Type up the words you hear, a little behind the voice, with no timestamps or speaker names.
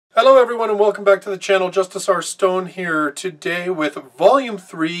Hello everyone and welcome back to the channel. JustusRStone here today with Volume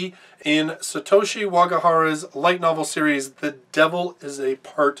 3 in Satoshi Wagahara's light novel series, The Devil is a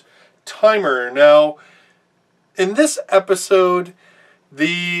Part-Timer. Now, in this episode,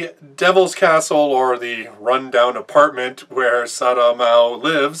 the Devil's Castle, or the rundown apartment where Mao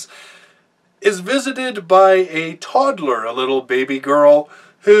lives, is visited by a toddler, a little baby girl,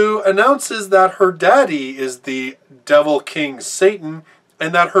 who announces that her daddy is the Devil King Satan,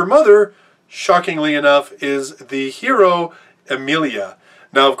 and that her mother, shockingly enough, is the hero Emilia.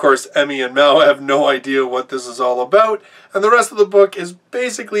 Now, of course, Emmy and Mao have no idea what this is all about, and the rest of the book is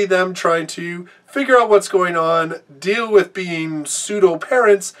basically them trying to figure out what's going on, deal with being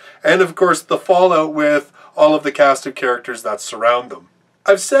pseudo-parents, and of course the fallout with all of the cast of characters that surround them.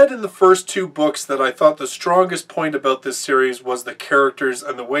 I've said in the first two books that I thought the strongest point about this series was the characters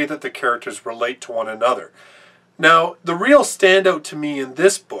and the way that the characters relate to one another. Now, the real standout to me in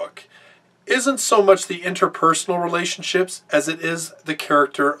this book isn't so much the interpersonal relationships as it is the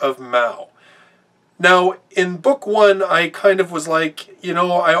character of Mao. Now, in book one, I kind of was like,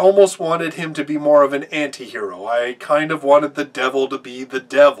 I almost wanted him to be more of an anti-hero. I kind of wanted the devil to be the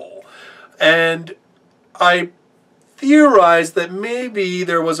devil. And I theorized that maybe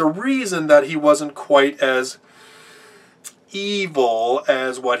there was a reason that he wasn't quite as evil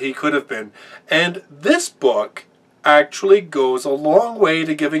as what he could have been. And this book actually goes a long way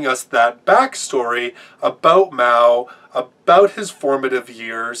to giving us that backstory about Mao, about his formative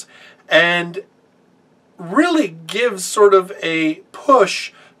years, and really gives sort of a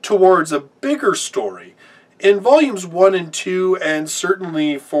push towards a bigger story. In volumes 1 and 2, and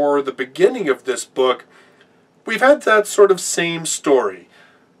certainly for the beginning of this book, we've had that sort of same story.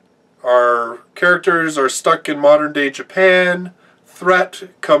 Our characters are stuck in modern-day Japan. Threat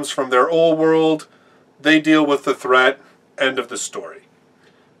comes from their old world. They deal with the threat. End of the story.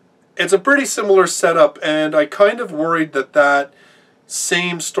 It's a pretty similar setup, and I kind of worried that that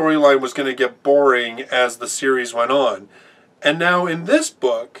same storyline was going to get boring as the series went on. And now in this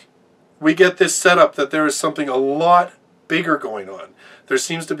book, we get this setup that there is something a lot bigger going on. There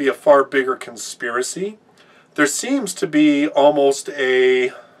seems to be a far bigger conspiracy. There seems to be almost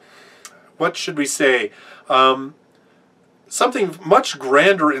a, what should we say, something much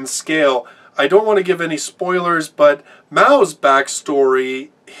grander in scale. I don't want to give any spoilers, but Mao's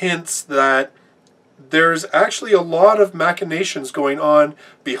backstory hints that there's actually a lot of machinations going on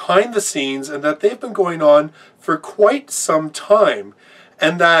behind the scenes, and that they've been going on for quite some time,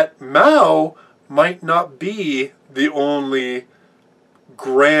 and that Mao might not be the only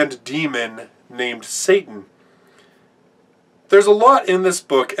grand demon named Satan. There's a lot in this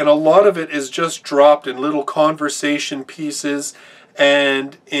book, and a lot of it is just dropped in little conversation pieces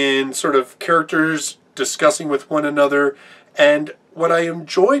and in sort of characters discussing with one another. And what I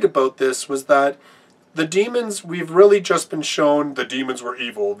enjoyed about this was that the demons, we've really just been shown the demons were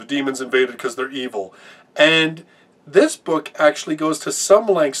evil. The demons invaded because they're evil. And this book actually goes to some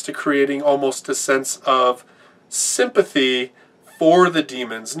lengths to creating almost a sense of sympathy for the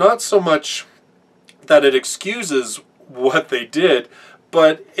demons. Not so much that it excuses what they did,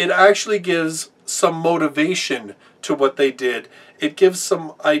 but it actually gives some motivation to what they did. It gives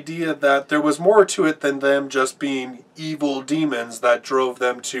some idea that there was more to it than them just being evil demons that drove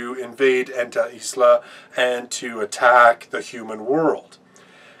them to invade Enta Isla and to attack the human world.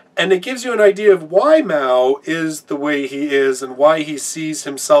 And it gives you an idea of why Mao is the way he is, and why he sees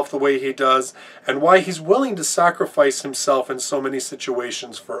himself the way he does, and why he's willing to sacrifice himself in so many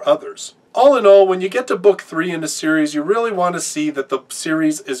situations for others. All in all, when you get to book 3 in a series, you really want to see that the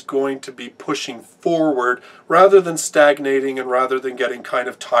series is going to be pushing forward rather than stagnating, and rather than getting kind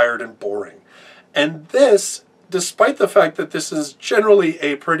of tired and boring. And this, despite the fact that this is generally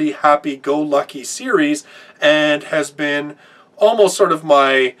a pretty happy-go-lucky series and has been almost sort of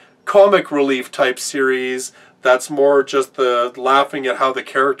my comic relief type series that's more just the laughing at how the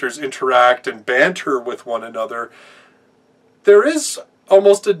characters interact and banter with one another, there is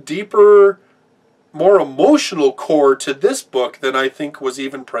almost a deeper, more emotional core to this book than I think was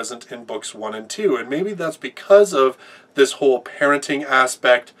even present in books 1 and 2. And maybe that's because of this whole parenting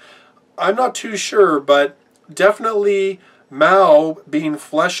aspect. I'm not too sure, but definitely Mao being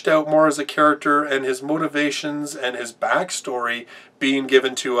fleshed out more as a character, and his motivations and his backstory being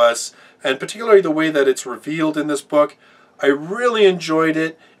given to us, and particularly the way that it's revealed in this book, I really enjoyed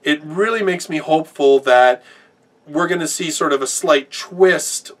it. It really makes me hopeful that we're going to see sort of a slight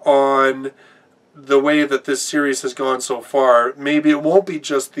twist on the way that this series has gone so far. Maybe it won't be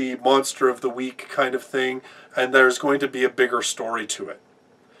just the monster of the week kind of thing, and there's going to be a bigger story to it.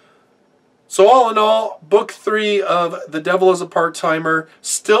 So all in all, book 3 of The Devil is a Part-Timer,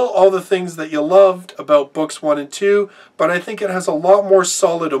 still all the things that you loved about books 1 and 2, but I think it has a lot more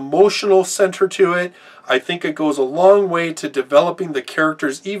solid emotional center to it. I think it goes a long way to developing the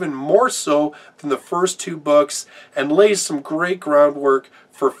characters even more so than the first 2 books, and lays some great groundwork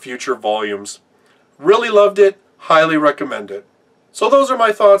for future volumes. Really loved it, highly recommend it. So those are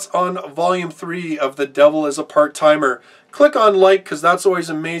my thoughts on Volume 3 of The Devil is a Part-Timer. Click on like because that's always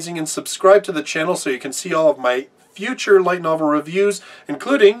amazing, and subscribe to the channel so you can see all of my future light novel reviews,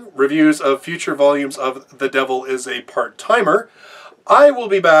 including reviews of future volumes of The Devil is a Part-Timer. I will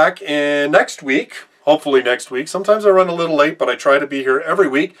be back next week, hopefully next week. Sometimes I run a little late, but I try to be here every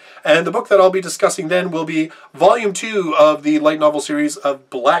week. And the book that I'll be discussing then will be Volume 2 of the light novel series of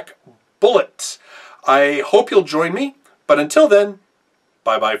Black Bullet. I hope you'll join me, but until then,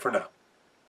 bye-bye for now.